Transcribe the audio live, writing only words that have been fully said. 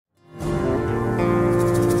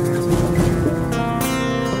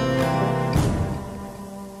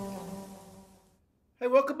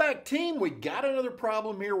right, team, we got another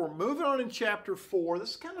problem here. We're moving on in chapter 4.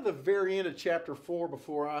 This is kind of the very end of chapter 4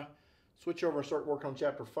 before I switch over and start working on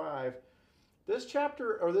chapter 5. This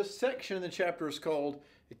chapter, or this section in the chapter is called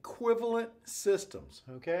Equivalent Systems,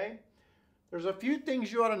 okay? There's a few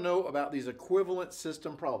things you ought to know about these equivalent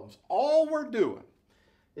system problems. All we're doing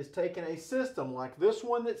is taking a system like this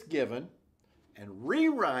one that's given and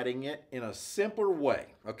rewriting it in a simpler way,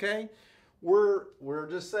 okay? We're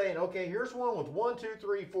just saying, okay, here's one with 1, 2,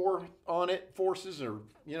 3, 4 on it, forces or,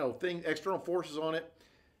 external forces on it.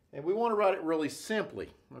 And we want to write it really simply,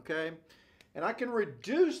 okay? And I can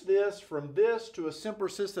reduce this from this to a simpler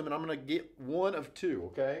system, and I'm going to get one of two,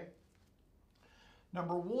 okay?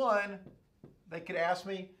 Number one, they could ask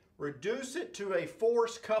me, reduce it to a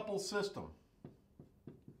force couple system.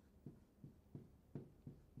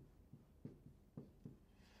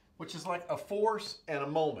 Which is like a force and a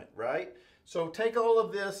moment, right? So take all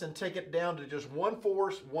of this and take it down to just one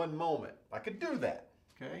force, one moment. I could do that,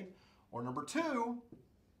 okay? Or number two,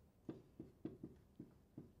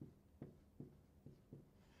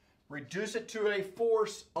 reduce it to a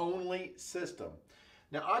force-only system.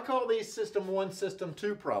 Now, I call these system 1, system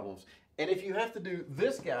 2 problems. And if you have to do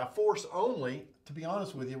this guy, force-only, to be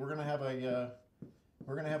honest with you, we're going to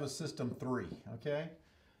have a system 3, okay?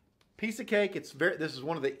 Piece of cake. This is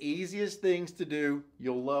one of the easiest things to do.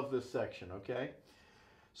 You'll love this section, okay?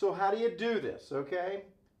 So how do you do this, okay?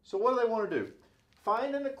 So what do they want to do?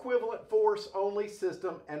 Find an equivalent force-only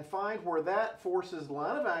system and find where that force's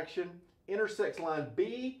line of action intersects line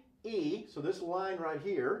BE, so this line right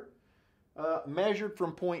here, measured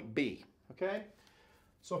from point B, okay?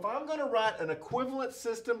 So if I'm going to write an equivalent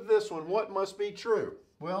system to this one, what must be true?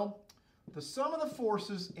 Well, the sum of the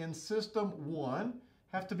forces in system 1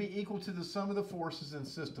 have to be equal to the sum of the forces in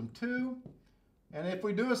system 2. And if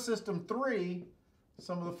we do a system 3,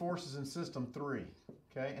 sum of the forces in system 3.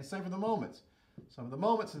 Okay, and same for the moments. Sum of the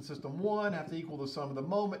moments in system 1 have to equal the sum of the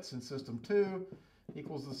moments in system 2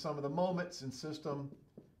 equals the sum of the moments in system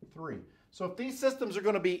 3. So if these systems are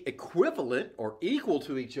going to be equivalent or equal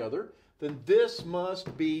to each other, then this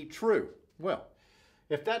must be true. Well,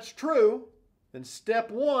 if that's true, then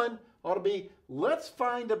step 1 ought to be, let's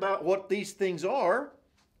find about what these things are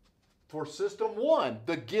for system 1,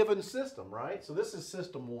 the given system, right? So this is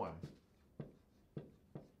system 1.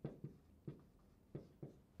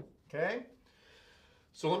 Okay?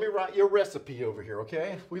 So let me write you a recipe over here,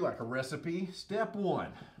 okay? We like a recipe. Step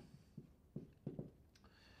 1.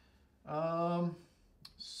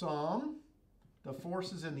 Sum the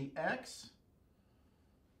forces in the X.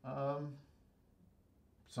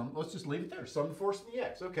 Let's just leave it there. Sum the forces in the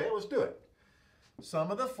X. Okay, let's do it.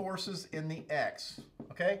 Sum of the forces in the X.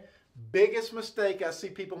 Okay? Biggest mistake I see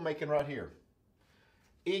people making right here.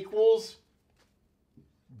 Equals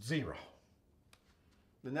 0.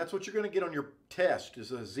 Then that's what you're going to get on your test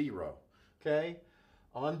is a 0. Okay?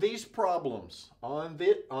 On these problems, on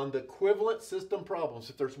the equivalent system problems,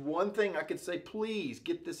 if there's one thing I could say, please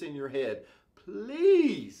get this in your head.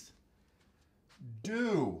 Please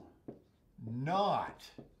do not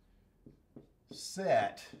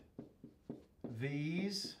set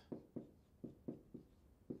these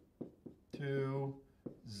to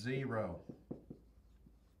 0.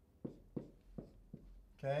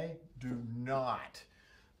 Okay? Do not.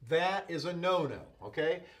 That is a no-no,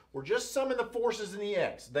 okay? We're just summing the forces in the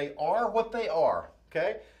X. They are what they are,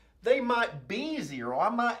 okay? They might be 0. I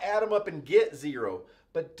might add them up and get 0,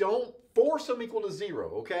 but don't force them equal to 0,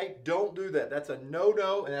 okay? Don't do that. That's a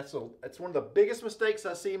no-no, and that's one of the biggest mistakes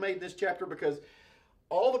I see made in this chapter because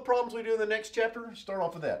all the problems we do in the next chapter start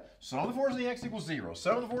off with that. Sum of the forces in the X equals 0.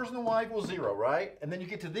 Sum of the forces in the Y equals 0, right? And then you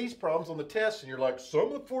get to these problems on the test, and you're like, sum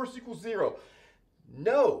of the forces equals 0.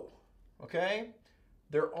 No, okay?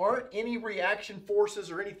 There aren't any reaction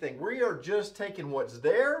forces or anything. We are just taking what's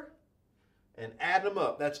there and adding them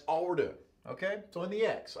up. That's all we're doing, okay? So in the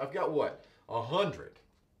X, I've got what? 100.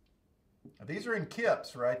 Now, these are in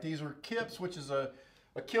kips, right? These are kips, which is a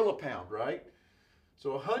kilopound, right?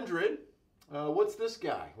 So 100, what's this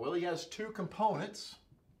guy? Well, he has two components.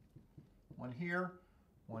 One here,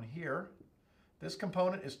 one here. This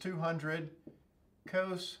component is 200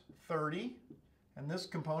 cos 30, and this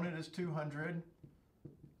component is 200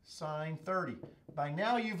 sine 30. By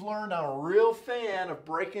now you've learned I'm a real fan of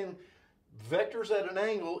breaking vectors at an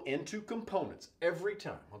angle into components every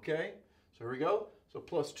time, okay? So here we go. So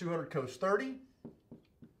plus 200 cos 30.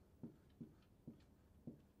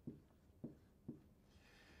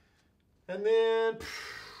 And then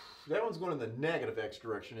that one's going in the negative X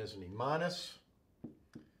direction, isn't he? Minus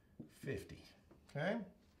 50, okay?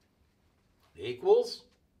 Equals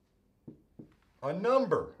a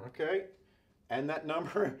number, okay? And that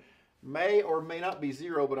number may or may not be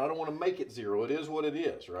 0, but I don't want to make it 0. It is what it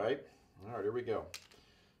is, right? All right, here we go.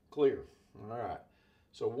 Clear. All right.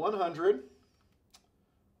 So 100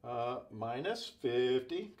 minus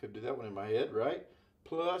 50, could do that one in my head, right?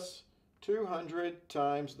 Plus 200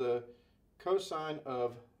 times the cosine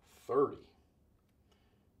of 30.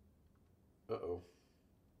 Uh-oh.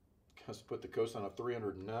 Let's put the cosine of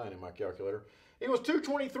 309 in my calculator. It was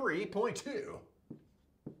 223.2.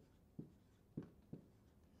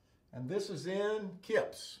 And this is in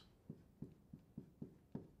kips.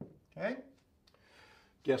 Okay?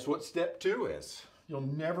 Guess what step 2 is? You'll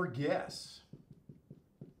never guess.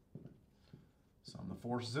 Sum of the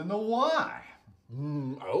forces in the y.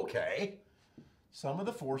 Okay. Sum of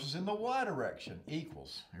the forces in the y direction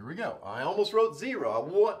equals, here we go. I almost wrote 0. I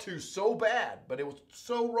want to so bad, but it was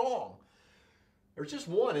so wrong. There's just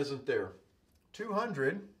one, isn't there?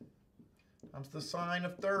 200 times the sine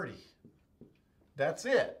of 30. That's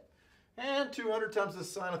it. And 200 times the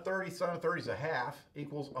sine of 30 is a half,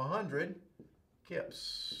 equals 100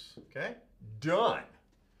 kips. Okay? Done.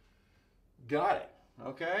 Got it.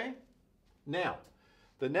 Okay? Now,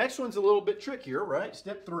 the next one's a little bit trickier, right?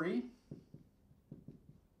 Step 3.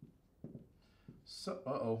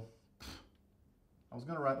 So, I was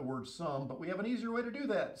going to write the word sum, but we have an easier way to do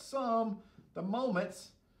that. Sum the moments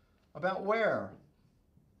about where?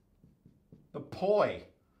 The point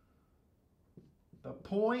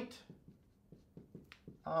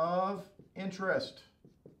of interest.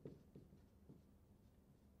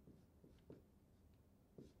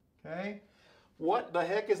 Okay? What the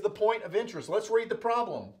heck is the point of interest? Let's read the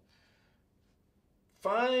problem.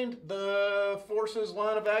 Find the forces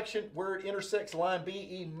line of action where it intersects line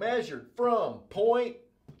BE measured from point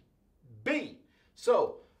B.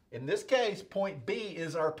 So, in this case, point B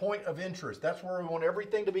is our point of interest. That's where we want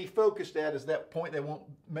everything to be focused at, is that point they want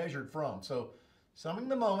measured from. So, summing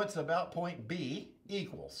the moments about point B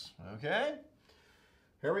equals, okay?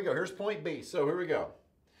 Here we go. Here's point B. So, here we go.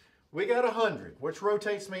 We got 100, which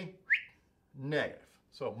rotates me negative.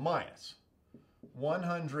 So, minus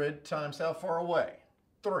 100 times how far away?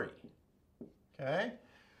 3. Okay?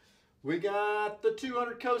 We got the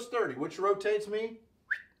 200 cos 30, which rotates me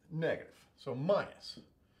negative. So, minus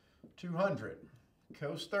 200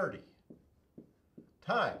 cos 30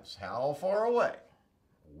 times how far away?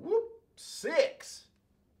 Whoop, 6.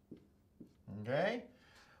 Okay?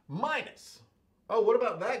 Minus, oh, what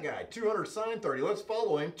about that guy? 200 sine 30. Let's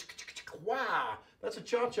follow him. Wow, that's a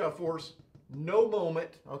cha-cha force. No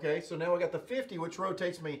moment. Okay, so now we got the 50, which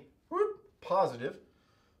rotates me whoop, positive,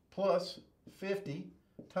 plus 50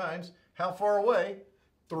 times how far away?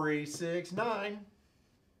 369.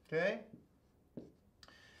 Okay?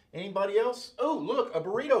 Anybody else? Oh, look, a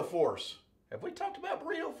burrito force. Have we talked about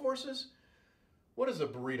burrito forces? What is a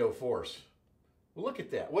burrito force? Well, look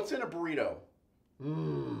at that. What's in a burrito?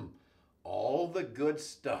 All the good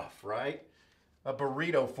stuff, right? A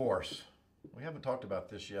burrito force. We haven't talked about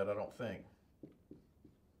this yet, I don't think.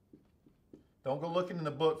 Don't go looking in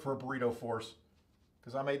the book for a burrito force,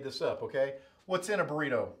 because I made this up, okay? What's in a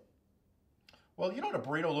burrito? Well, you know what a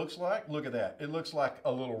burrito looks like? Look at that. It looks like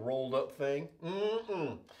a little rolled up thing.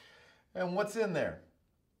 And what's in there?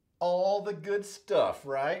 All the good stuff,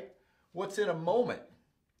 right? What's in a moment?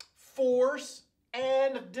 Force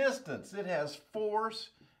and distance. It has force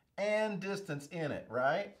and distance in it,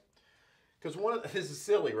 right? Because this is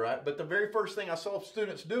silly, right? But the very first thing I saw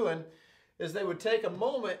students doing is they would take a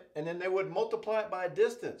moment and then they would multiply it by a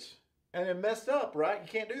distance. And it messed up, right? You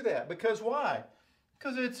can't do that. Because why?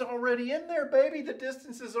 Because it's already in there, baby. The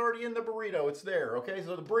distance is already in the burrito. It's there, okay?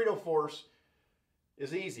 So the burrito force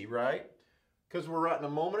is easy, right? Because we're writing a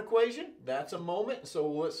moment equation. That's a moment. So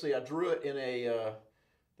let's see. I drew it in a,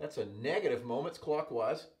 that's a negative moment. It's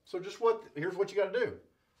clockwise. So here's what you got to do.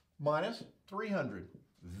 Minus 300.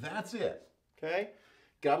 That's it, okay?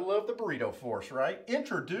 Gotta love the burrito force, right?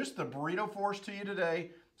 Introduce the burrito force to you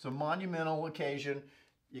today. It's a monumental occasion.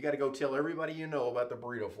 You got to go tell everybody you know about the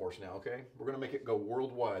burrito force now, okay? We're going to make it go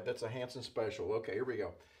worldwide. That's a Hansen special. Okay, here we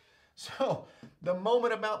go. So the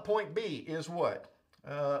moment about point B is what?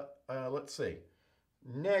 Let's see.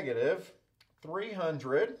 Negative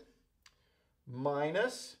 300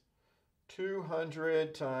 minus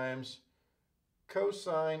 200 times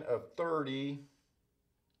cosine of 30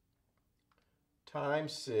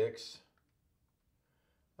 times 6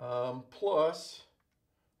 plus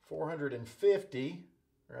 450,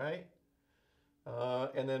 right?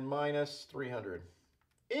 And then minus 300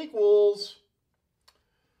 equals,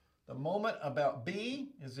 the moment about B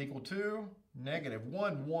is equal to negative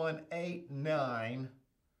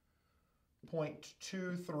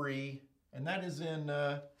 1189.23, and that is in,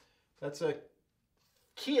 that's a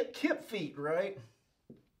kip feet, right?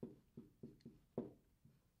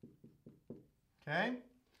 Okay,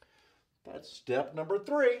 that's step number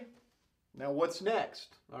 3. Now what's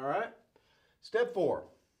next? All right, step 4.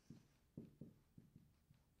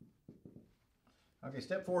 Okay,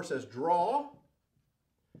 step 4 says draw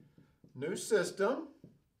new system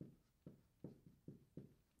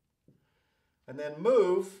and then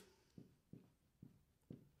move,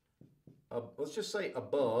 let's just say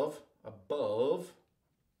above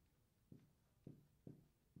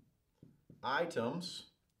items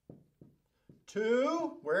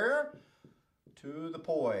to where? To the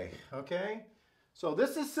POI, okay? So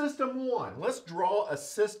this is system 1. Let's draw a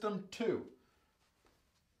system 2.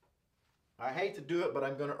 I hate to do it, but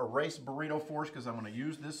I'm going to erase Burrito Force because I'm going to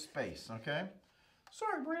use this space, okay?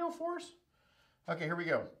 Sorry, Burrito Force. Okay, here we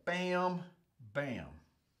go. Bam, bam.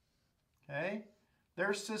 Okay,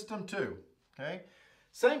 there's system 2, okay?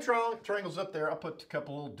 Same triangles up there. I'll put a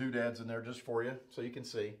couple little doodads in there just for you so you can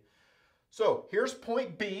see. So here's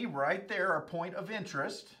point B right there, our point of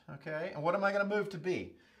interest, okay? And what am I going to move to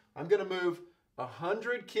B? I'm going to move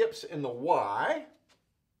 100 kips in the Y,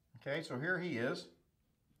 okay? So here he is,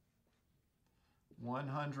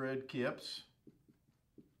 100 kips.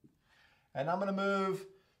 And I'm going to move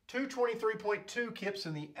 223.2 kips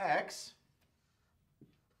in the X,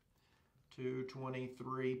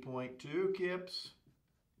 223.2 kips,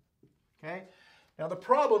 okay? Now the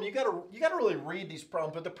problem, you gotta really read these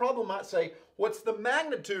problems, but the problem might say, what's the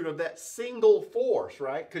magnitude of that single force,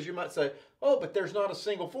 right? Because you might say, oh, but there's not a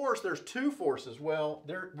single force, there's 2 forces. Well,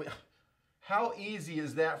 how easy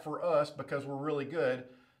is that for us, because we're really good,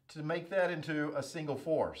 to make that into a single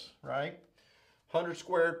force, right? 100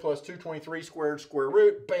 squared plus 223 squared square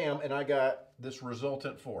root, bam, and I got this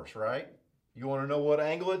resultant force, right? You want to know what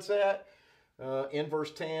angle it's at?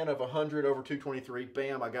 Inverse tan of 100 over 223,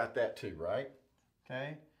 bam, I got that too, right?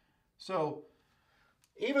 Okay, so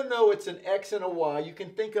even though it's an X and a Y, you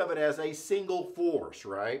can think of it as a single force,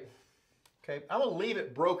 right? Okay, I'm going to leave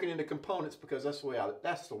it broken into components because that's the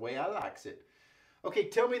way I likes it. Okay,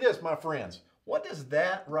 tell me this, my friends. What does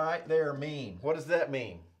that right there mean? What does that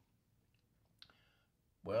mean?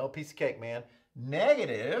 Well, piece of cake, man.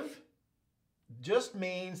 Negative just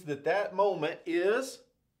means that that moment is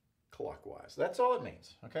clockwise. That's all it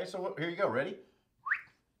means. Okay, so here you go. Ready?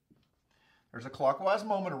 There's a clockwise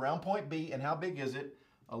moment around point B, and how big is it?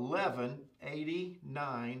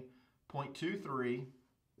 1189.23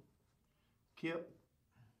 kip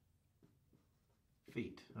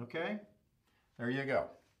feet. Okay? There you go.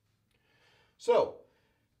 So,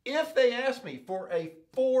 if they ask me for a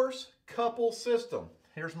force couple system,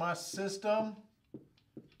 here's my system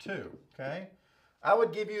 2, okay? I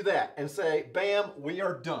would give you that and say, bam, we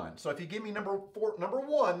are done. So if you give me number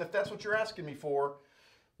 1, if that's what you're asking me for,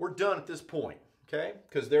 we're done at this point, okay?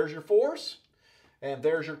 Because there's your force, and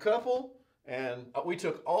there's your couple, and we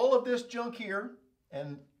took all of this junk here,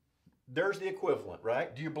 and there's the equivalent,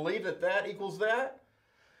 right? Do you believe that that equals that?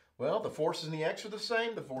 Well, the forces in the X are the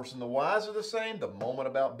same, the force in the Y's are the same, the moment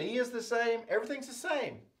about B is the same, everything's the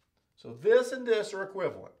same. So this and this are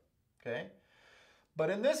equivalent, okay? But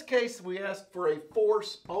in this case, we asked for a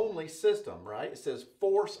force-only system, right? It says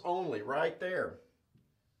force only right there,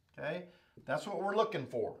 okay? That's what we're looking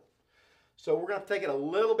for. So we're going to take it a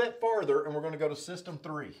little bit farther, and we're going to go to system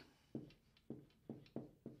 3.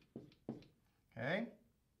 Okay?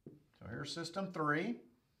 So here's system 3.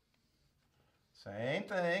 Same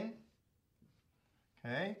thing.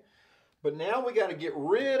 Okay? But now we got to get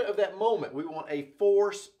rid of that moment. We want a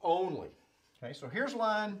force only. Okay? So here's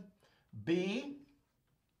line B,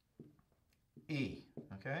 E.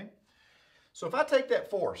 Okay? So if I take that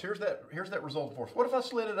force, here's that resultant force. What if I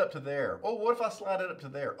slid it up to there? Oh, what if I slide it up to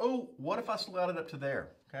there? Oh, what if I slide it up to there?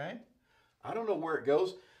 Okay? I don't know where it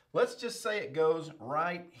goes. Let's just say it goes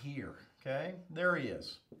right here. Okay? There he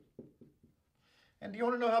is. And do you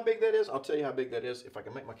want to know how big that is? I'll tell you how big that is if I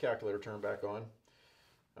can make my calculator turn back on.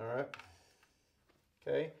 All right?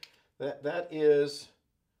 Okay? That is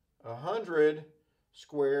 100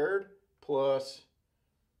 squared plus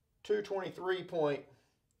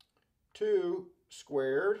 223.2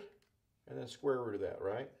 squared, and then square root of that,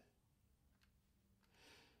 right?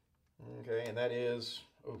 Okay, and that is,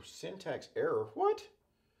 oh, syntax error. What?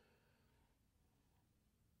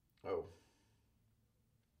 Oh.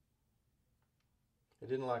 I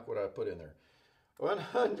didn't like what I put in there.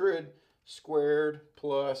 100 squared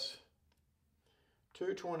plus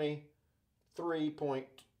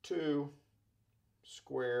 223.2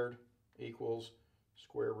 squared equals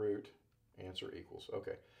square root. Answer equals,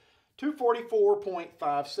 okay.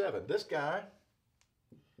 244.57. This guy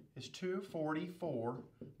is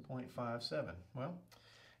 244.57. Well,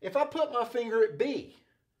 If I put my finger at B,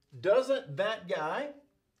 doesn't that guy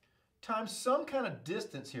times some kind of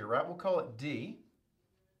distance here, right? We'll call it D,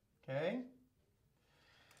 okay?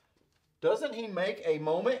 Doesn't he make a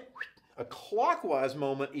moment, a clockwise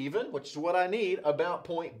moment even, which is what I need, about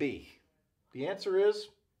point B? The answer is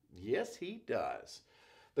yes, he does.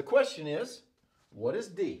 The question is, what is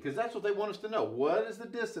D? Because that's what they want us to know. What is the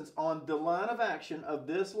distance on the line of action of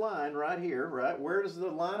this line right here, right? Where does the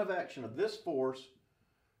line of action of this force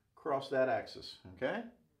cross that axis, okay?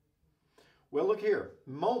 Well, look here.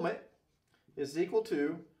 Moment is equal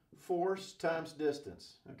to force times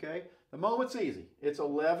distance, okay? The moment's easy. It's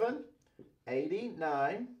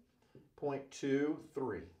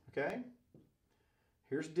 1189.23, okay?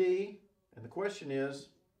 Here's D, and the question is,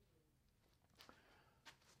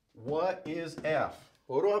 what is F?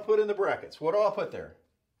 What do I put in the brackets? What do I put there?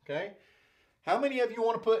 Okay? How many of you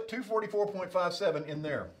want to put 244.57 in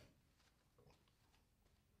there?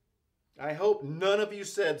 I hope none of you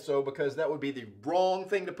said so, because that would be the wrong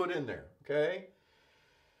thing to put in there. Okay?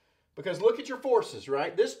 Because look at your forces,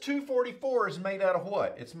 right? This 244 is made out of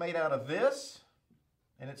what? It's made out of this,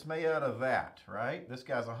 and it's made out of that, right? This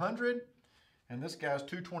guy's 100, and this guy's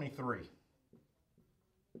 223.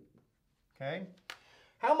 Okay?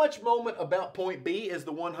 How much moment about point B is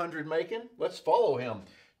the 100 making? Let's follow him.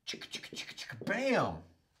 Chicka, chicka, chicka, chicka, bam.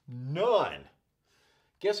 None.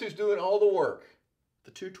 Guess who's doing all the work?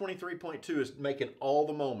 The 223.2 is making all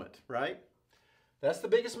the moment, right? That's the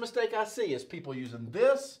biggest mistake I see, is people using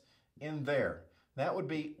this in there. That would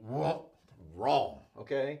be wrong,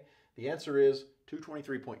 okay? The answer is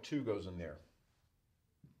 223.2 goes in there.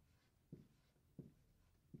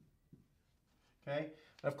 Okay?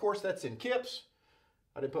 And of course, that's in kips.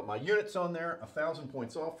 I didn't put my units on there. 1,000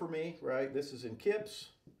 points off for me, right? This is in kips.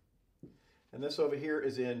 And this over here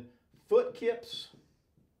is in foot kips.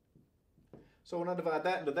 So when I divide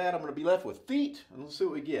that into that, I'm going to be left with feet. And let's see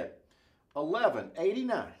what we get.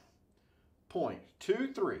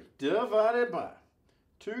 1189.23 divided by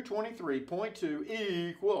 223.2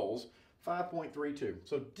 equals 5.32.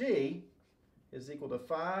 So D is equal to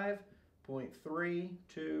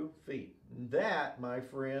 5.32 feet. And that, my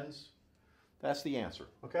friends, that's the answer,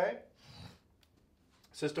 okay?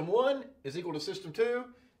 System 1 is equal to System 2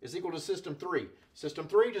 is equal to System 3. System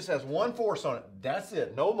 3 just has one force on it. That's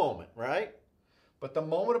it, no moment, right? But the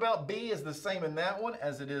moment about B is the same in that one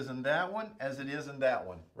as it is in that one as it is in that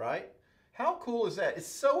one, right? How cool is that? It's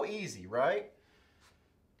so easy, right?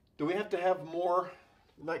 Do we have to have more,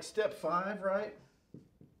 like step 5, right?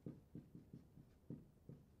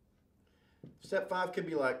 Step 5 could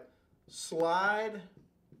be like slide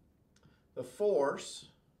the force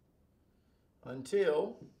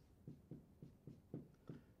until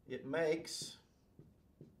it makes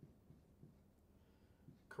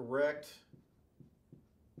correct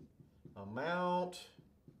amount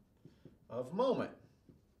of moment.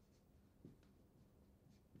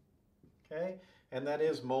 Okay? And that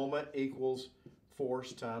is moment equals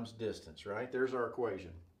force times distance, right? There's our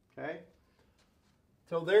equation. Okay?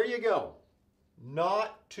 So there you go.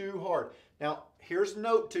 Not too hard. Now, here's a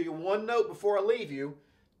note to you. One note before I leave you.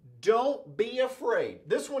 Don't be afraid.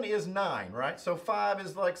 This one is 9, right? So 5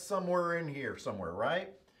 is like somewhere in here somewhere, right?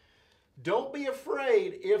 Don't be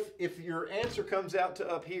afraid if your answer comes out to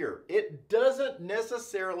up here. It doesn't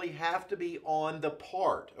necessarily have to be on the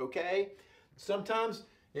part, okay? Sometimes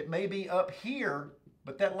it may be up here,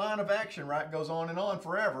 but that line of action, right, goes on and on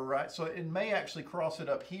forever, right? So it may actually cross it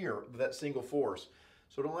up here, that single force.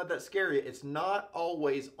 So don't let that scare you. It's not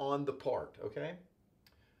always on the part, okay?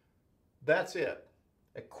 That's it.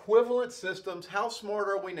 Equivalent systems. How smart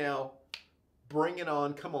are we now? Bring it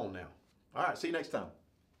on. Come on now. All right, see you next time.